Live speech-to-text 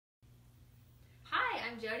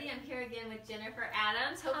I'm Jody. I'm here again with Jennifer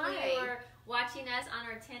Adams. Hopefully Hi. you were watching us on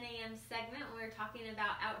our 10 a.m. segment when we were talking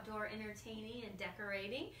about outdoor entertaining and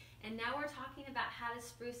decorating. And now we're talking about how to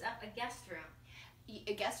spruce up a guest room.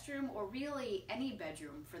 A guest room, or really any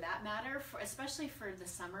bedroom for that matter, especially for the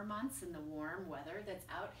summer months and the warm weather that's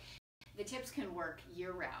out. The tips can work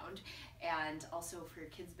year-round, and also for your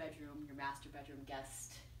kid's bedroom, your master bedroom,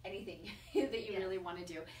 guest, anything that you really want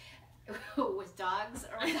to do with dogs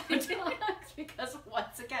or without dogs, because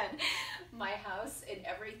once again, my house and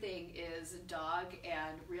everything is dog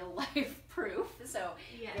and real life proof, so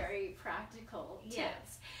very practical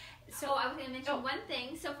tips. So I was going to mention one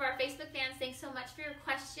thing. So for our Facebook fans, thanks so much for your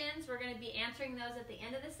questions. We're going to be answering those at the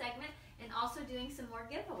end of the segment and also doing some more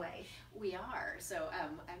giveaways. We are. So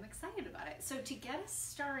I'm excited about it. So to get us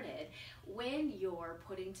started, when you're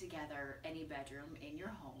putting together any bedroom in your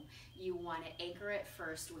home, you want to anchor it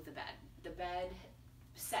first with the bed. The bed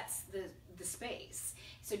sets the space.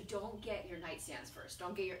 So don't get your nightstands first.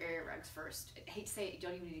 Don't get your area rugs first. I hate to say it, you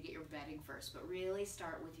don't even need to get your bedding first, but really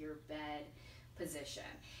start with your bed position.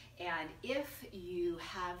 And if you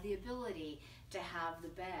have the ability to have the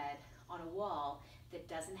bed on a wall that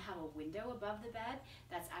doesn't have a window above the bed,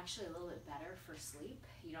 that's actually a little bit better for sleep.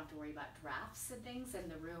 You don't have to worry about drafts and things, and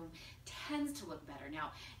the room tends to look better.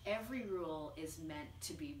 Now, every rule is meant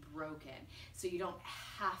to be broken, so you don't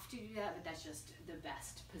have to do that, but that's just the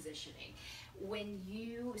best positioning. When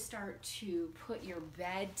you start to put your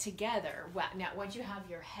bed together, now once you have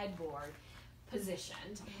your headboard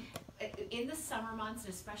positioned, in the summer months,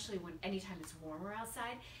 and especially when anytime it's warmer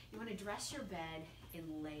outside, you want to dress your bed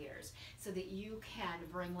in layers so that you can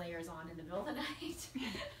bring layers on in the middle of the night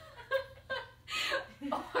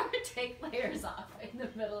or take layers off in the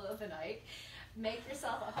middle of the night. Make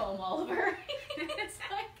yourself a home, Oliver. It's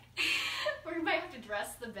like we might have to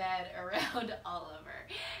dress the bed around Oliver.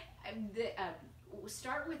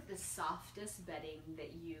 Start with the softest bedding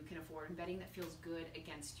that you can afford, and bedding that feels good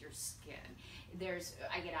against your skin.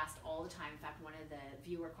 I get asked all the time, in fact, one of the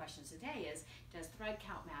viewer questions today is, does thread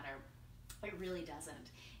count matter? It really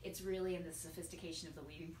doesn't. It's really in the sophistication of the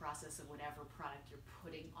weaving process of whatever product you're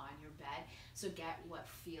putting on your bed. So get what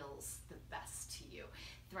feels the best to you.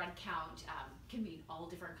 Thread count can mean all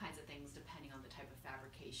different kinds of things depending on the type of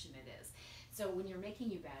fabrication it is. So when you're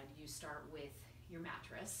making your bed, you start with your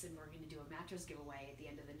mattress, and we're going to do a mattress giveaway at the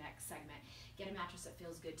end of the next segment. Get a mattress that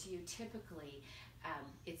feels good to you. Typically,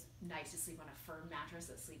 it's nice to sleep on a firm mattress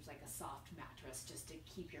that sleeps like a soft mattress, just to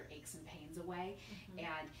keep your aches and pains away.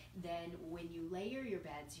 And then when you layer your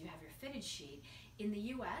beds, you have your fitted sheet. In the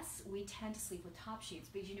U.S., we tend to sleep with top sheets,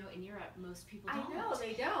 because you know in Europe most people don't. I know,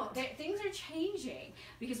 they don't. Things are changing,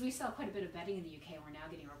 because we sell quite a bit of bedding in the UK, and we're now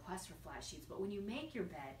getting requests for flat sheets. But when you make your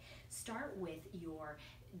bed, start with your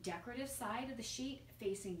decorative side of the sheet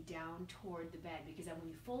facing down toward the bed, because then when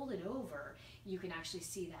you fold it over, you can actually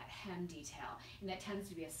see that hem detail, and that tends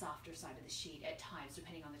to be a softer side of the sheet at times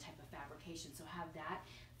depending on the type of fabrication. So have that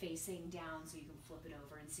facing down so you can flip it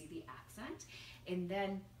over and see the accent. And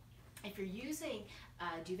then if you're using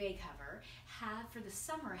a duvet cover, for the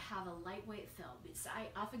summer, have a lightweight film. I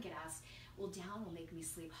often get asked, well, down will make me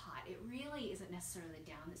sleep hot. It really isn't necessarily the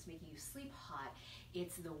down that's making you sleep hot,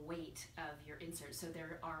 it's the weight of your insert. So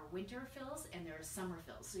there are winter fills and there are summer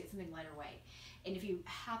fills, so get something lighter weight. And if you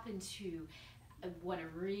happen to want to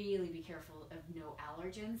really be careful of no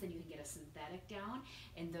allergens, then you can get a synthetic down,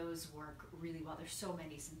 and those work really well. There's so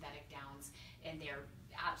many synthetic downs, and they're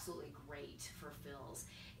absolutely great for fills.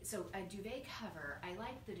 So a duvet cover, I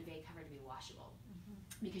like the duvet cover to be washable,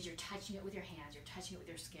 because you're touching it with your hands, you're touching it with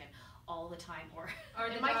your skin all the time, or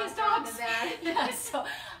my kids' dogs. Yeah, so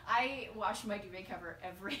I wash my duvet cover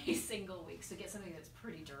every single week, so get something that's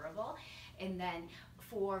pretty durable. And then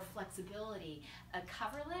for flexibility, a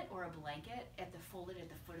coverlet or a blanket folded at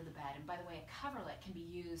the foot of the bed. And by the way, a coverlet can be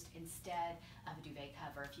used instead of a duvet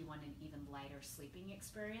cover if you want an even lighter sleeping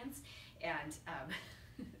experience. And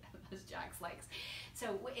as Jax likes. So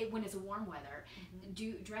when it's warm weather,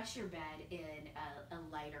 dress your bed in a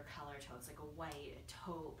lighter color tones, like a white, a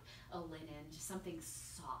taupe, a linen, just something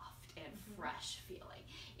soft and fresh feeling.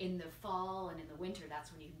 In the fall and in the winter,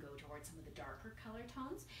 that's when you can go towards some of the darker color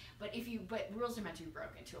tones. But rules are meant to be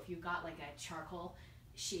broken too. If you've got like a charcoal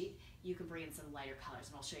sheet, you can bring in some lighter colors,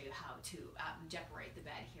 and I'll show you how to decorate the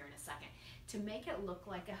bed here in a second. To make it look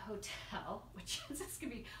like a hotel, which is this could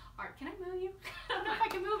be art. Can I move you? I don't know if I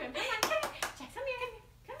can move him. Come on, Jax, come here.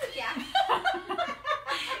 Come here, Jax.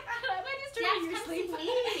 Am I disturbing your sleep?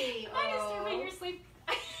 Am I disturbing your sleep?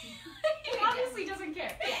 He obviously doesn't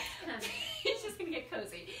care. He's just gonna get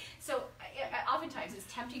cozy. So oftentimes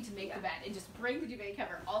it's tempting to make the bed and just bring the duvet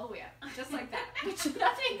cover all the way up, just like that. Which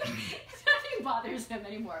nothing really bothers him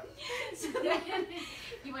anymore. So then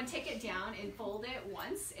you want to take it down and fold it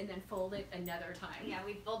once and then fold it another time. Yeah,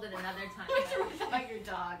 we folded another time. Like your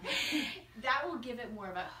dog. That will give it more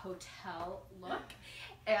of a hotel look.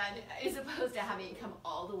 And as opposed to having it come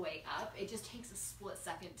all the way up, it just takes a split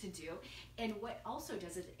second to do. And what also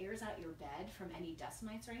does is it airs out your bed from any dust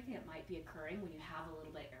mites or anything that might be occurring when you have a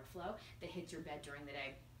little bit of airflow that hits your bed during the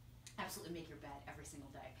day. Absolutely make your bed every single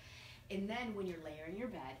day. And then when you're layering your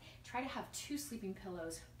bed, try to have 2 sleeping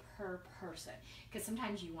pillows per person, because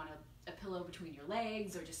sometimes you want a pillow between your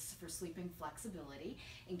legs or just for sleeping flexibility,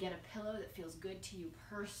 and get a pillow that feels good to you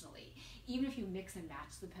personally. Even if you mix and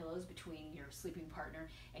match the pillows between your sleeping partner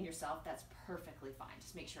and yourself, that's perfectly fine.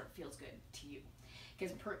 Just make sure it feels good to you,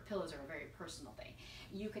 because pillows are a very personal thing.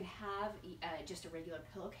 You can have just a regular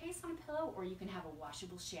pillowcase on a pillow, or you can have a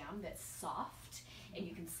washable sham that's soft, and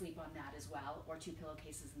you can sleep on that as well, or 2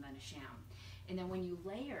 pillowcases and then a sham. And then when you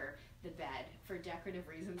layer the bed for decorative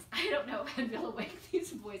reasons, I don't know if I'd be able to wake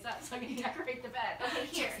these boys up so I can decorate the bed. Okay,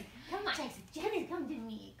 here. Come on. Jenny, come to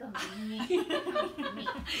me. Come to me.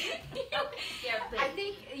 Yeah, I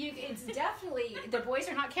think it's definitely, the boys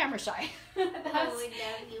are not camera shy. Oh, we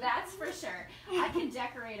love you. That's for sure. I can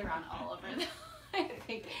decorate around all over them. I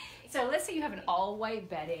think. So let's say you have an all white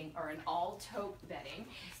bedding or an all taupe bedding,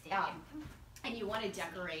 and you want to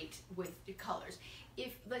decorate with the colors.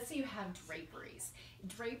 If let's say you have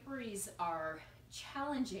draperies are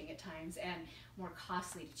challenging at times and more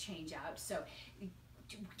costly to change out. So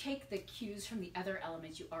take the cues from the other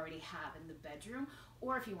elements you already have in the bedroom,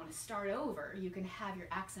 or if you want to start over, you can have your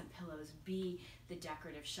accent pillows be the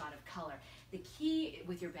decorative shot of color. The key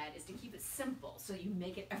with your bed is to keep it simple, so you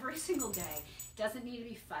make it every single day. Doesn't need to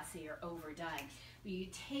be fussy or overdone. You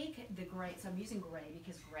take the gray, so I'm using gray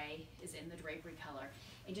because gray is in the drapery color,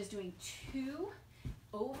 and just doing 2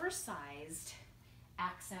 oversized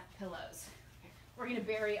accent pillows. We're gonna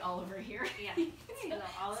bury Oliver here. Yeah. So,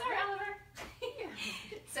 Oliver. sorry, Oliver.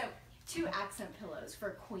 So 2 accent pillows for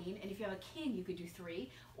a queen, and if you have a king, you could do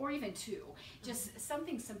 3 or even 2. Just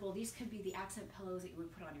something simple. These could be the accent pillows that you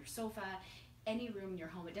would put on your sofa, any room in your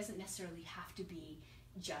home. It doesn't necessarily have to be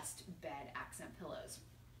just bed accent pillows.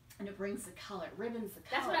 And it brings the color, ribbons the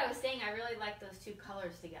color. That's what I was saying. I really like those 2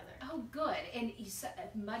 colors together. Oh, good. And you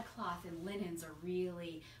said mud cloth and linens are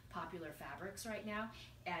really popular fabrics right now,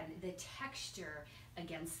 and the texture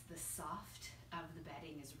against the soft of the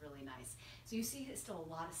bedding is really nice. So you see it's still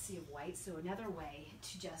a lot of sea of white. So another way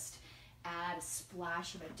to just add a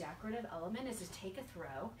splash of a decorative element is to take a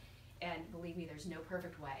throw, and believe me, there's no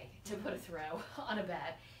perfect way to put a throw on a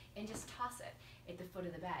bed, and just toss it at the foot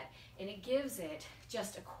of the bed. And it gives it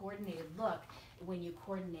just a coordinated look when you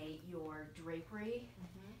coordinate your drapery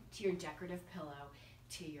to your decorative pillow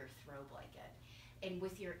to your throw blanket. And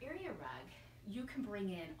with your area rug, you can bring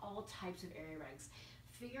in all types of area rugs.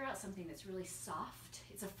 Figure out something that's really soft.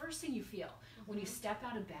 It's the first thing you feel. When you step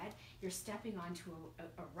out of bed, you're stepping onto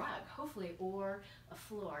a rug, hopefully, or a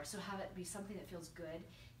floor. So have it be something that feels good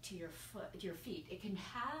to your feet. It can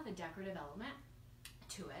have a decorative element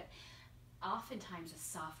to it. Oftentimes a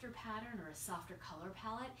softer pattern or a softer color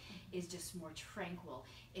palette is just more tranquil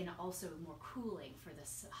and also more cooling for the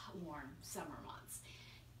warm summer months.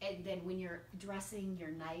 And then when you're dressing your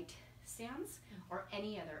nightstands or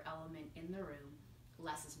any other element in the room,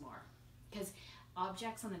 less is more. Because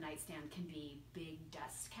objects on the nightstand can be big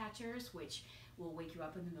dust catchers, which will wake you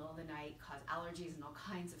up in the middle of the night, cause allergies and all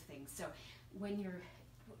kinds of things. So when you're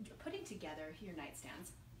putting together your nightstands,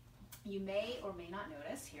 you may or may not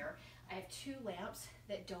notice here, I have 2 lamps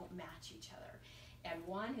that don't match each other. And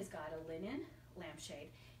one has got a linen lampshade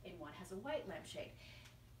and one has a white lampshade.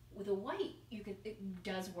 With the white, it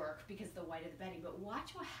does work because of the white of the bedding, but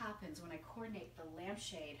watch what happens when I coordinate the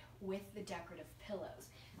lampshade with the decorative pillows.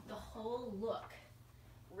 The whole look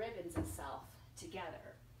ribbons itself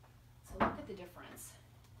together. So look at the difference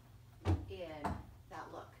in that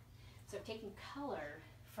look. So taking color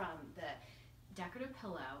from the decorative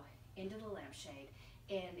pillow into the lampshade,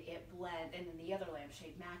 and it blends, and then the other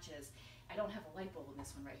lampshade matches. I don't have a light bulb in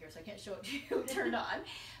this one right here, so I can't show it to you turned on.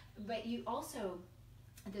 But you also,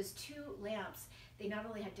 those 2 lamps, they not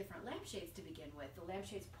only had different lampshades to begin with, the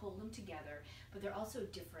lampshades pull them together, but they're also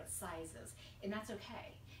different sizes, and that's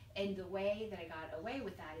okay. And the way that I got away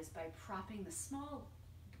with that is by propping the small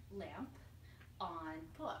lamp on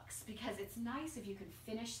books, because it's nice if you can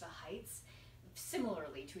finish the heights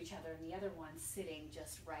similarly to each other, and the other one sitting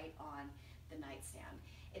just right on the nightstand.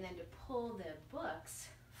 And then to pull the books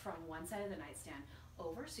from one side of the nightstand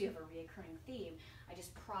over, so you have a reoccurring theme, I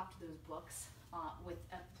just propped those books with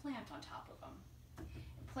a plant on top of them.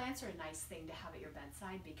 plants are a nice thing to have at your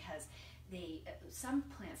bedside because some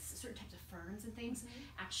plants, certain types of ferns and things,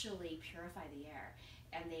 actually purify the air,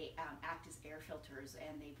 and they act as air filters,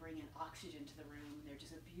 and they bring in oxygen to the room. They're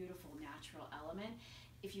just a beautiful natural element.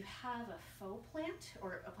 If you have a faux plant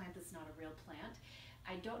or a plant that's not a real plant,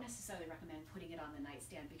 I don't necessarily recommend putting it on the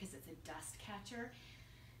nightstand because it's a dust catcher.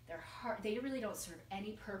 They're hard. They really don't serve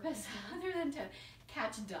any purpose other than to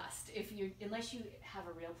catch dust. Unless you have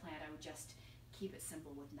a real plant, I would just keep it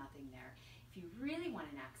simple with nothing there. If you really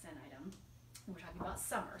want an accent item, we're talking about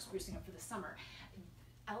summer, sprucing up for the summer.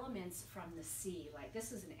 Elements from the sea, like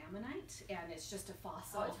this is an ammonite, and it's just a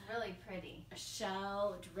fossil. Oh, it's really pretty. A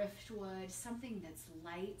shell, a driftwood, something that's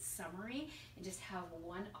light, summery, and just have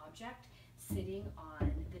one object sitting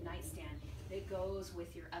on the nightstand that goes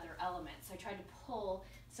with your other elements. So I tried to pull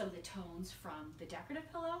some of the tones from the decorative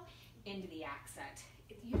pillow into the accent.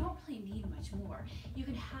 You don't really need much more. You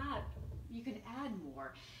can add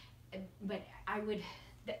more, but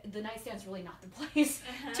the nightstand's really not the place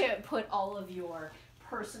to put all of your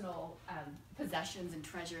personal possessions and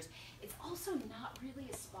treasures. It's also not really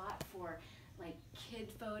a spot for like kid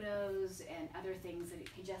photos and other things that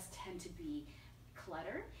it can just tend to be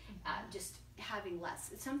clutter. Just having less.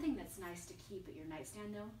 It's something that's nice to keep at your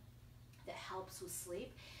nightstand though, that helps with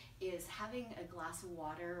sleep, is having a glass of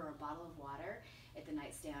water or a bottle of water at the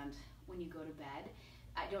nightstand when you go to bed.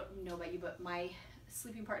 I don't know about you, but my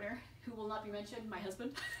sleeping partner, who will not be mentioned, my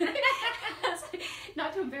husband,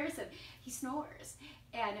 not to embarrass him, he snores.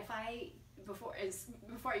 And before I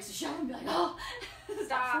used to shout and be like, oh,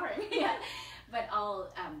 stop snoring. Yeah. But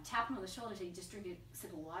I'll tap him on the shoulder and say, just drink a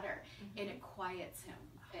sip of water, and it quiets him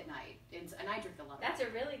at night. And I drink a lot of That's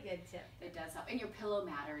water. a really good tip. It does help. And your pillow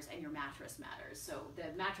matters, and your mattress matters. So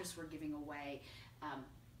the mattress we're giving away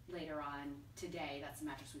later on today, that's the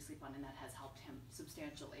mattress we sleep on, and that has helped him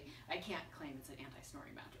substantially. I can't claim it's an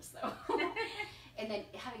anti-snoring mattress though. And then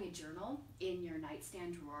having a journal in your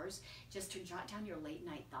nightstand drawers, just to jot down your late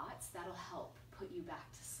night thoughts, that'll help put you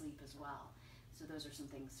back to sleep as well. So those are some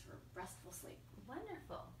things for restful sleep.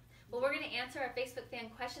 Wonderful. Well, we're going to answer our Facebook fan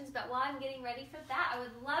questions, but while I'm getting ready for that, I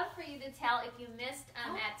would love for you to tell, if you missed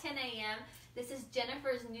at 10 a.m., this is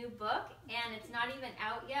Jennifer's new book, and it's not even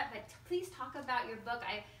out yet, but please talk about your book.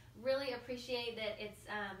 I really appreciate that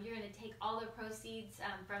you're going to take all the proceeds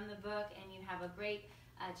from the book, and you have a great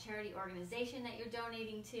charity organization that you're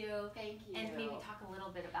donating to. Thank you. And maybe talk a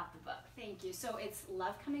little bit about the book. Thank you. So it's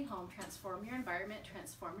Love Coming Home, Transform Your Environment,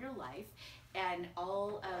 Transform Your Life. And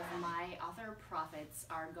all of my author profits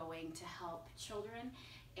are going to help children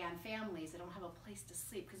and families that don't have a place to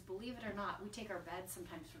sleep. Because believe it or not, we take our beds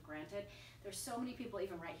sometimes for granted. There's so many people,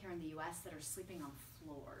 even right here in the U.S., that are sleeping on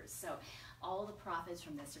floors. So all the profits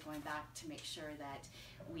from this are going back to make sure that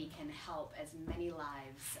we can help as many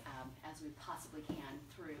lives as we possibly can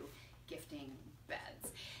through gifting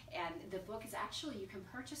beds. And the book is actually, you can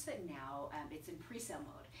purchase it now. It's in pre-sale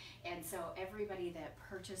mode. And so everybody that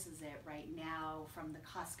purchases it right now from the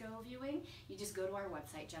Costco viewing, you just go to our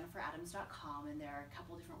website, jenniferadams.com, and there are a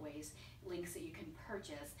couple different ways, links that you can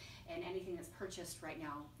purchase. And anything that's purchased right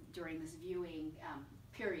now during this viewing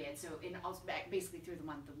period, so basically through the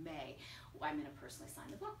month of May, I'm going to personally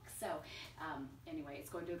sign the book. So anyway, it's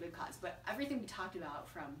going to a good cause. But everything we talked about,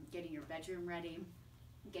 from getting your bedroom ready,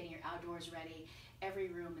 getting your outdoors ready, every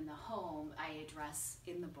room in the home, I address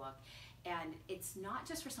in the book. And it's not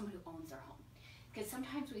just for someone who owns their home. Because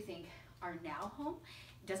sometimes we think our now home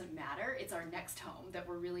doesn't matter. It's our next home that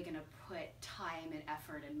we're really going to put time and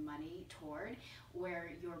effort and money toward,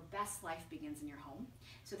 where your best life begins in your home.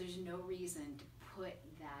 So there's no reason to put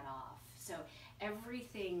that off. So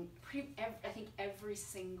everything, I think every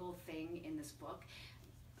single thing in this book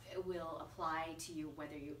will apply to you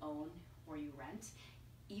whether you own or you rent.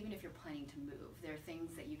 Even if you're planning to move, there are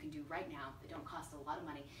things that you can do right now that don't cost a lot of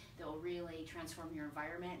money, that will really transform your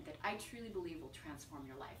environment, that I truly believe will transform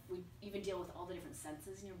your life. We even deal with all the different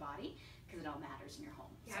senses in your body, because it all matters in your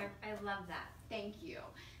home. Yeah, so, I love that. Thank you.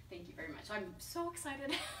 Thank you very much. I'm so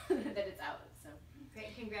excited that it's out. So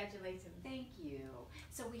great, congratulations. Thank you.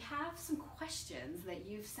 So we have some questions that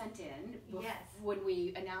you've sent in when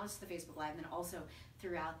we announced the Facebook Live, and also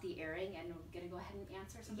throughout the airing, and we're going to go ahead and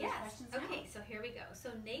answer some of those questions now. Okay, so here we go. So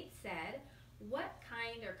Nate said, what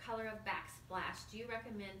kind or color of backsplash do you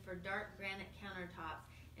recommend for dark granite countertops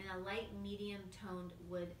and a light medium toned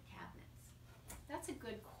wood cabinets? That's a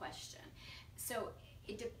good question. So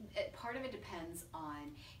part of it depends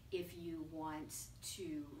on if you want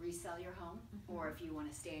to resell your home or if you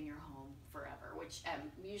want to stay in your home forever, which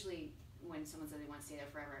usually when someone says they want to stay there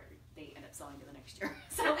forever, they end up selling to the next year.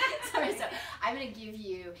 So I'm going to give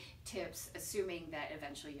you tips, assuming that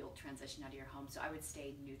eventually you'll transition out of your home. So I would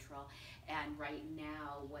stay neutral. And right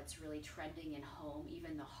now, what's really trending in home,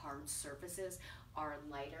 even the hard surfaces, are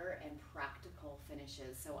lighter and practical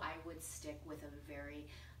finishes. So I would stick with a very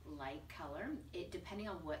light color. Depending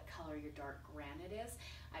on what color your dark granite is,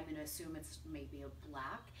 I'm going to assume it's maybe a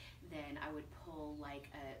black, then I would pull like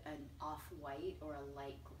an off-white or a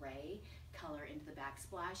light gray color into the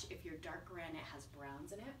backsplash. If your dark granite has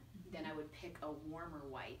browns in it, then I would pick a warmer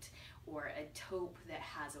white or a taupe that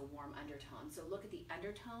has a warm undertone. So look at the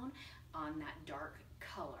undertone on that dark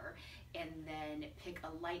color and then pick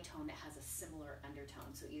a light tone that has a similar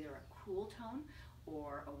undertone. So either a cool tone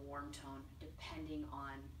or a warm tone, depending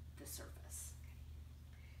on the surface.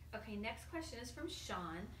 Okay, next question is from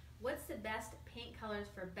Sean. What's the best paint colors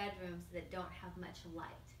for bedrooms that don't have much light?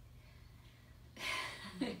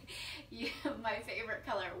 Yeah, my favorite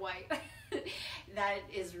color, white. That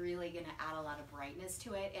is really going to add a lot of brightness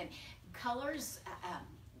to it. And colors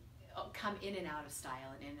come in and out of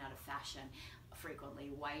style and in and out of fashion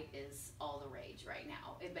frequently. White is all the rage right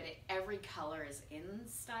now. But every color is in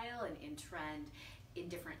style and in trend, in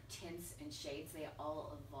different tints and shades. They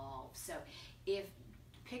all evolve. So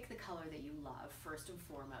pick the color that you love first and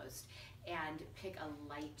foremost, and pick a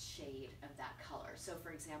light shade of that color. So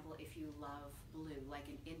for example, if you love blue, like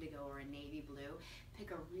an indigo or a navy blue,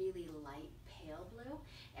 pick a really light pale blue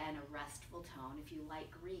and a restful tone. If you like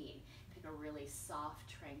green, pick a really soft,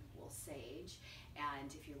 tranquil sage.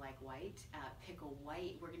 And if you like white, pick a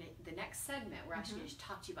white. The next segment, we're actually going to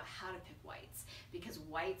talk to you about how to pick whites, because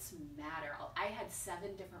whites matter. I had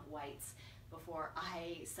 7 different whites before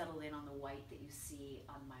I settled in on the white that you see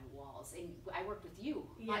on my walls. And I worked with you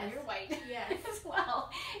on your white as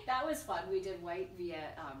well. That was fun. We did white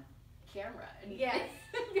via camera and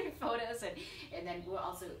good photos, and then we'll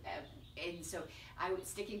also, and so I was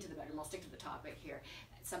sticking to the bedroom. I'll stick to the topic here.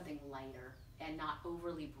 Something lighter and not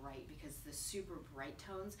overly bright, because the super bright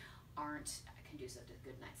tones aren't conducive to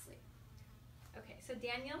good night's sleep. Okay, so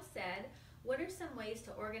Danielle said, what are some ways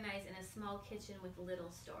to organize in a small kitchen with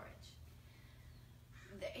little storage?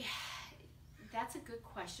 That's a good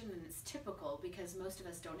question, and it's typical because most of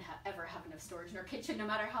us don't ever have enough storage in our kitchen, no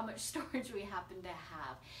matter how much storage we happen to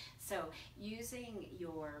have. So using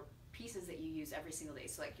your pieces that you use every single day,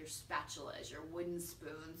 so like your spatulas, your wooden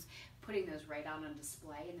spoons, putting those right out on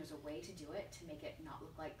display, and there's a way to do it to make it not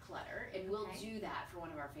look like clutter, and we'll do that for one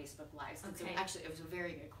of our Facebook Lives. Actually, it was a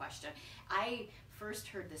very good question. I first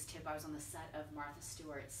heard this tip. I was on the set of Martha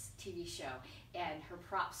Stewart's TV show, and her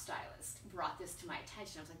prop stylist brought this to my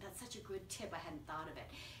attention. I was like, that's such a good tip. I hadn't thought of it.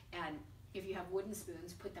 And if you have wooden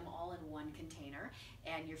spoons, put them all in one container,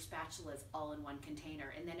 and your spatulas all in one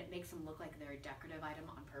container, and then it makes them look like they're a decorative item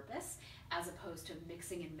on purpose, as opposed to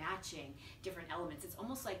mixing and matching different elements. It's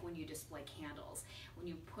almost like when you display candles. When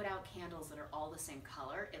you put out candles that are all the same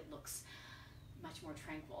color, it looks much more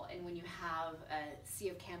tranquil. And when you have a sea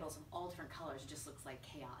of candles of all different colors, it just looks like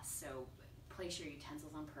chaos. So place your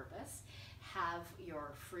utensils on purpose. Have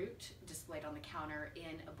your fruit displayed on the counter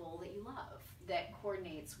in a bowl that you love, that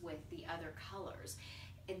coordinates with the other colors.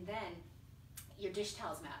 And then your dish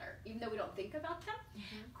towels matter. Even though we don't think about them,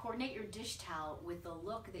 coordinate your dish towel with the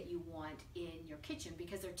look that you want in your kitchen,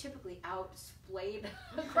 because they're typically out splayed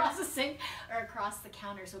across the sink or across the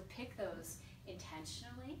counter. So pick those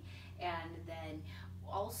intentionally. And then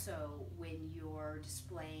also, when you're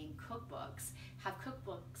displaying cookbooks, have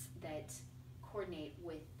cookbooks that coordinate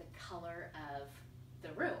with the color of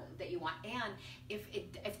the room that you want. And if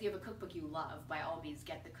you have a cookbook you love, by all means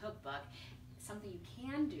get the cookbook. Something you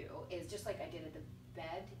can do is, just like I did at the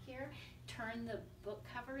bed here, turn the book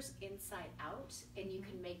covers inside out, and you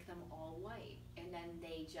can make them all white, and then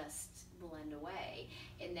they just blend away.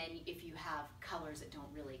 And then if you have colors that don't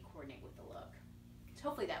really coordinate with the look. So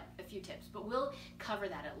hopefully that a few tips, but we'll cover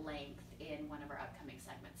that at length in one of our upcoming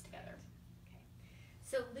segments together.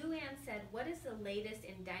 So Luann said, what is the latest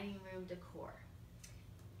in dining room decor?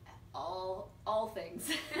 All things.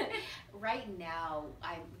 Right now,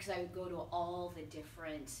 because I go to all the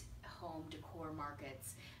different home decor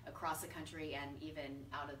markets across the country and even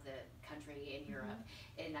out of the country in Europe,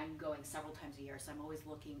 and I'm going several times a year, so I'm always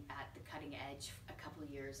looking at the cutting edge a couple of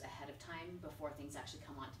years ahead of time before things actually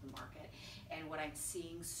come onto the market. And what I'm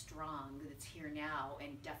seeing strong that's here now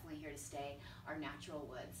and definitely here to stay are natural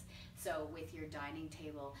woods. So with your dining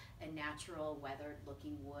table, a natural weathered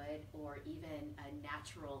looking wood, or even a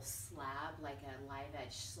natural slab, like a live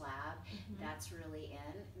edge slab, that's really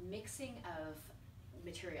in. Mixing of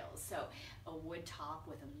materials, so a wood top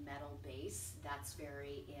with a metal base, that's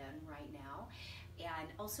very in right now. And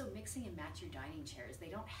also mixing and match your dining chairs. They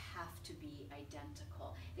don't have to be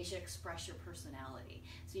identical. They should express your personality.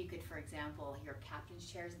 So you could, for example, your captain's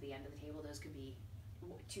chairs at the end of the table, those could be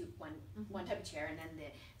one type of chair, and then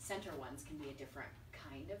the center ones can be a different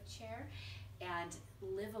kind of chair. And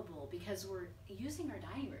livable, because we're using our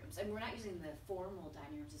dining rooms. I mean, we're not using the formal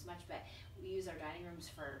dining rooms as much, but we use our dining rooms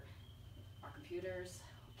for our computers,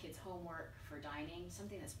 kids' homework, for dining,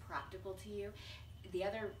 something that's practical to you. The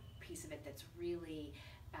other piece of it that's really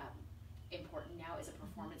important now is a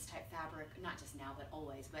performance type fabric, not just now but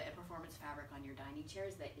always, but a performance fabric on your dining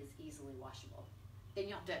chairs that is easily washable. Then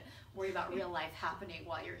you don't have to worry about real life happening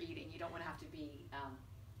while you're eating. You don't want to have to be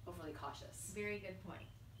overly cautious. Very good point.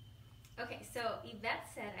 Okay, so Yvette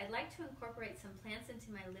said, I'd like to incorporate some plants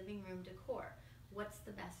into my living room decor. What's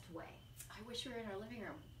the best way? I wish we were in our living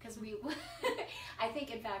room, because I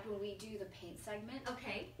think, in fact, when we do the paint segment,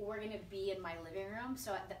 okay, we're going to be in my living room.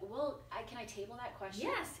 So can I table that question?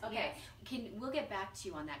 Yes. Okay. Yes. We'll get back to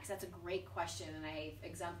you on that, because that's a great question, and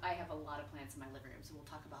I have a lot of plants in my living room, so we'll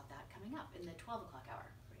talk about that coming up in the 12 o'clock hour.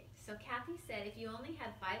 Great. So Kathy said, if you only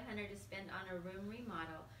had $500 to spend on a room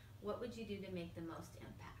remodel, what would you do to make the most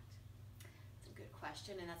impact? Good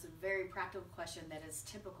question, and that's a very practical question that is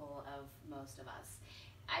typical of most of us.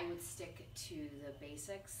 I would stick to the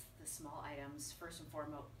basics, the small items. First and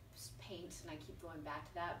foremost, paint, and I keep going back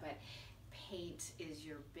to that, but paint is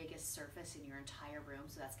your biggest surface in your entire room,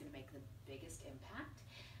 so that's going to make the biggest impact.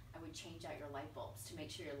 I would change out your light bulbs to make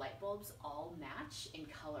sure your light bulbs all match in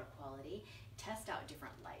color quality. Test out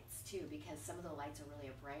different lights too, because some of the lights are really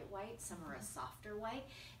a bright white, some are a softer white,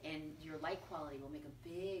 and your light quality will make a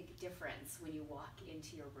big difference when you walk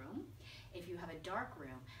into your room. If you have a dark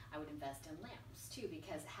room, I would invest in lamps too,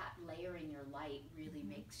 because layering your light really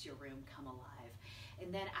makes your room come alive.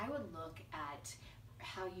 And then I would look at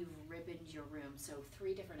how you've ribboned your room. So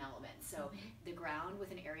 3 different elements. So the ground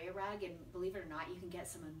with an area rug, and believe it or not, you can get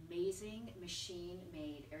some amazing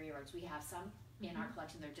machine-made area rugs. We have some in our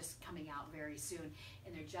collection. They're just coming out very soon,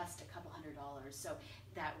 and they're just a couple $100. So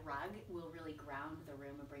that rug will really ground the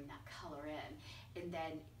room and bring that color in. And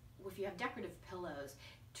then if you have decorative pillows,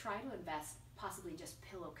 try to invest possibly just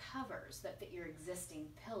pillow covers that fit your existing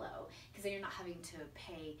pillow, because then you're not having to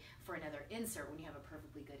pay for another insert when you have a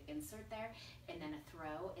perfectly good insert there, and then a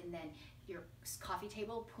throw. And then your coffee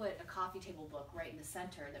table, put a coffee table book right in the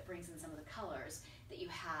center that brings in some of the colors that you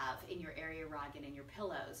have in your area rug and in your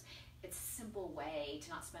pillows. It's a simple way to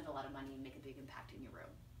not spend a lot of money and make a big impact in your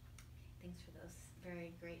room. Thanks for those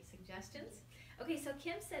very great suggestions. Okay, so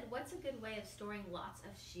Kim said, what's a good way of storing lots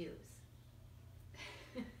of shoes?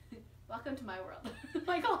 Welcome to my world,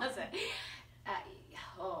 my closet.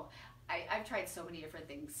 I've tried so many different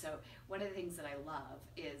things. So one of the things that I love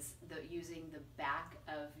is using the back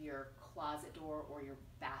of your closet door or your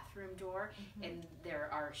bathroom door, and there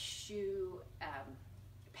are shoe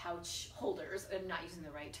pouch holders. I'm not using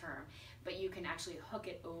the right term, but you can actually hook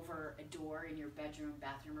it over a door in your bedroom,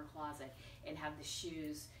 bathroom, or closet, and have the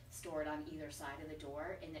shoes stored on either side of the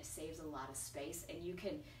door, and it saves a lot of space, and you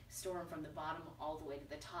can store them from the bottom all the way to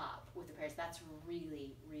the top with the pairs. That's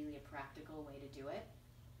really, really a practical way to do it.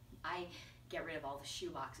 I get rid of all the shoe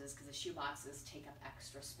boxes, because the shoe boxes take up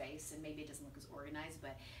extra space, and maybe it doesn't look as organized,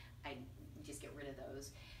 but I just get rid of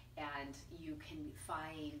those. And you can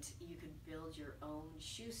build your own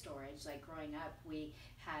shoe storage. Like growing up, we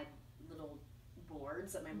had little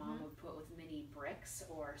boards that my mom would put with mini bricks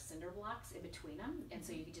or cinder blocks in between them, and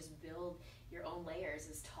so you could just build your own layers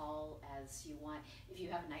as tall as you want. If you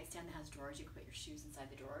have a nightstand that has drawers, you can put your shoes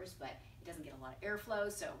inside the drawers, but it doesn't get a lot of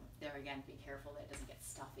airflow, so there again, be careful that it doesn't get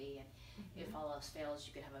stuffy. And if all else fails,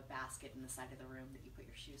 you could have a basket in the side of the room that you put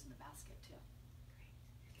your shoes in the basket too.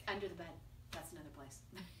 Great. Under the bed, that's another place.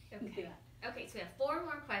 Okay. Okay, so we have 4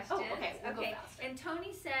 more questions. Oh, okay. We'll go faster. And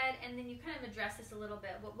Tony said, and then you kind of addressed this a little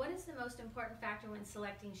bit, what is the most important factor when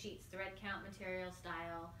selecting sheets? Thread count, material,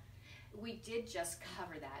 style? We did just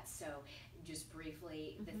cover that, so just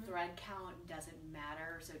briefly, the thread count doesn't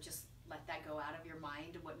matter, so just let that go out of your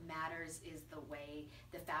mind. What matters is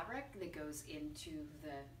the fabric that goes into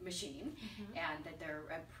the machine, and that they're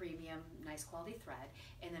a premium, nice quality thread,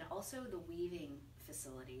 and then also the weaving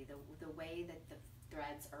facility, the way that the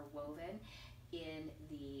threads are woven in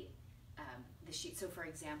the sheet. So for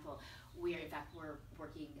example, we're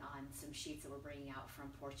working on some sheets that we're bringing out from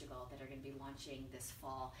Portugal that are going to be launching this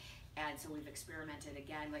fall. And so we've experimented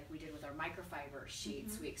again, like we did with our microfiber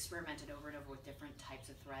sheets. We experimented over and over with different types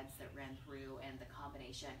of threads that ran through, and the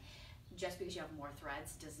combination. Just because you have more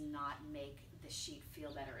threads does not make the sheet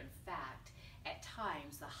feel better. In fact, at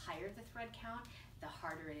times, the higher the thread count, the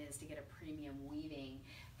harder it is to get a premium weaving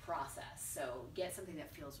process. So get something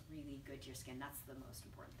that feels really good to your skin. That's the most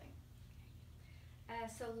important thing.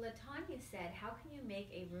 So LaTanya said, how can you make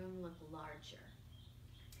a room look larger?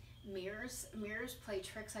 Mirrors play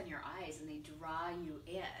tricks on your eyes, and they draw you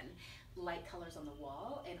in. Light colors on the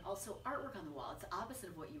wall and also artwork on the wall. It's the opposite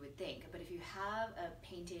of what you would think, but if you have a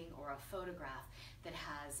painting or a photograph that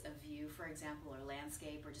has a view, for example, or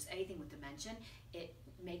landscape or just anything with dimension, it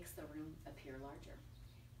makes the room appear larger.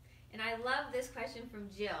 And I love this question from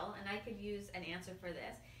Jill, and I could use an answer for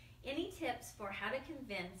this. Any tips for how to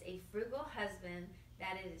convince a frugal husband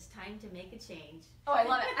that it is time to make a change? Oh, I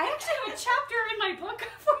love it. I actually have a chapter in my book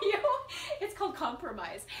for you. It's called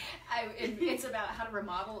Compromise. It's about how to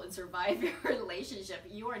remodel and survive your relationship.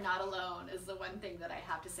 You are not alone is the one thing that I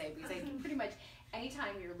have to say, because I think pretty much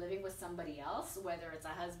anytime you're living with somebody else, whether it's a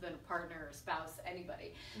husband, partner, or spouse,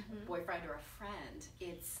 anybody, boyfriend or a friend,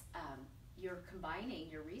 it's you're combining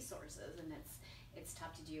your resources, and it's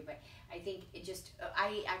tough to do. But I think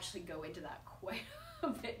I actually go into that quite a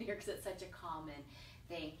bit here because it's such a common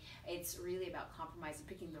thing. It's really about compromise and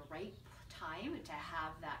picking the right time to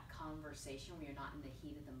have that conversation where you're not in the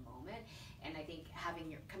heat of the moment. And I think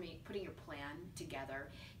putting your plan together,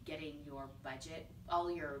 getting your budget,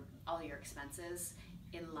 all your expenses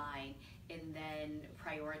in line, and then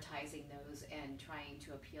prioritizing those and trying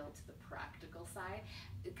to appeal to the practical side,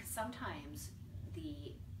 because sometimes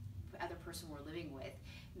the other person we're living with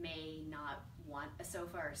may not want a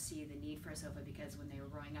sofa or see the need for a sofa because when they were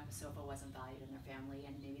growing up a sofa wasn't valued in their family,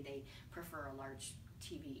 and maybe they prefer a large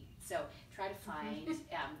TV. So try to find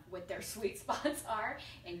what their sweet spots are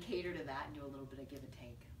and cater to that and do a little bit of give and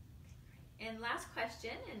take. And last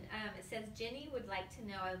question, and it says, Jenny would like to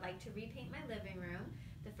know, I would like to repaint my living room.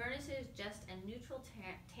 The furnace is just a neutral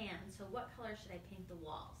tan, so what color should I paint the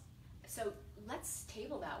walls? So let's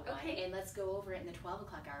table that one, and let's go over it in the 12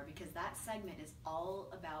 o'clock hour, because that segment is all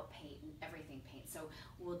about paint and everything paint. So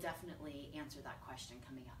we'll definitely answer that question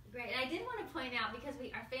coming up. Great. And I did want to point out, because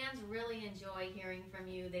our fans really enjoy hearing from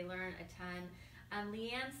you. They learn a ton.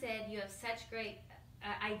 Leanne said you have such great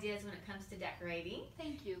ideas when it comes to decorating.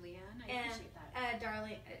 Thank you, Leanne. I appreciate that.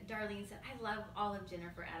 Darlene said, I love all of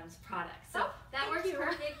Jennifer Adams' products. So that works you.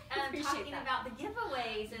 perfect. Talking that. about the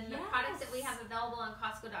giveaways and the products that we have available on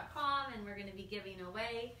Costco.com, and we're going to be giving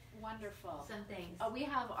away wonderful some things. We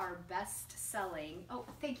have our best-selling. Oh,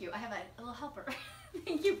 thank you. I have a little helper.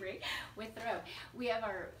 Thank you, Brie. With the robe, we have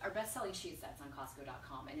our best-selling sheet sets on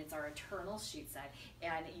Costco.com, and it's our Eternal sheet set,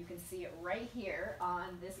 and you can see it right here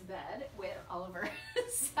on this bed with Oliver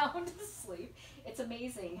sound asleep. It's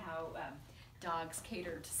amazing how dogs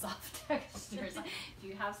cater to soft textures. If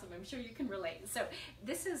you have some, I'm sure you can relate. So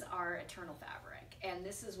this is our Eternal fabric, and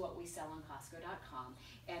this is what we sell on Costco.com.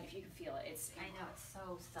 And if you can feel it, I know, it's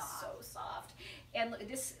so soft. So soft. And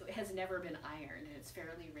this has never been ironed, and it's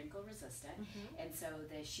fairly wrinkle resistant. And so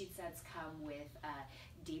the sheet sets come with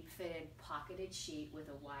a deep fitted pocketed sheet with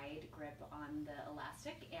a wide grip on the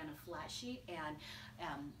elastic, and a flat sheet,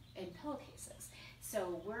 and pillowcases.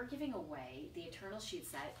 So we're giving away the Eternal sheet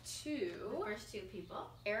set to the first two people.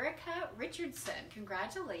 Erica Richardson.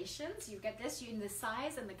 Congratulations. You get this in the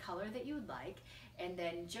size and the color that you would like. And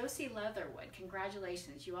then Josie Leatherwood,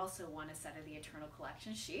 congratulations. You also won a set of the Eternal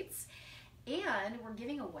Collection sheets. And we're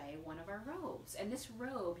giving away one of our robes. And this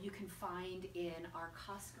robe you can find in our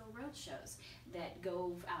Costco roadshows that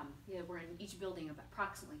go, we're in each building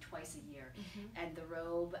approximately twice a year. And the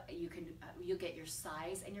robe, you'll get your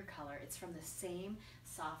size and your color. It's from the same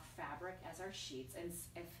soft fabric as our sheets, and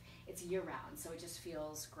it's year round, so it just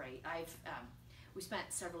feels great. We spent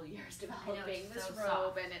several years developing this robe,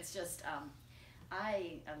 soft. And it's just,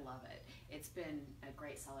 I love it. It's been a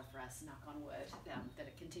great seller for us, knock on wood, that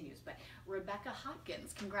it continues. But Rebecca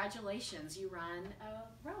Hopkins, congratulations, you run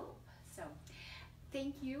a robe. So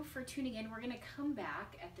thank you for tuning in. We're going to come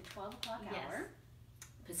back at the 12 o'clock hour,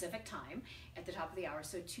 Pacific time, at the top of the hour,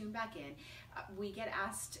 so tune back in. We get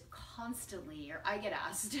asked constantly, or I get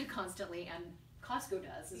asked constantly, and Costco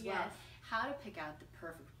does as well, how to pick out the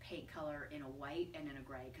perfect paint color in a white and in a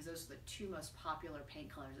gray, because those are the two most popular paint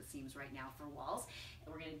colors, it seems, right now for walls.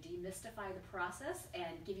 And we're going to demystify the process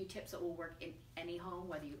and give you tips that will work in any home,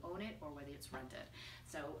 whether you own it or whether it's rented.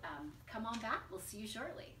 So come on back. We'll see you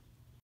shortly.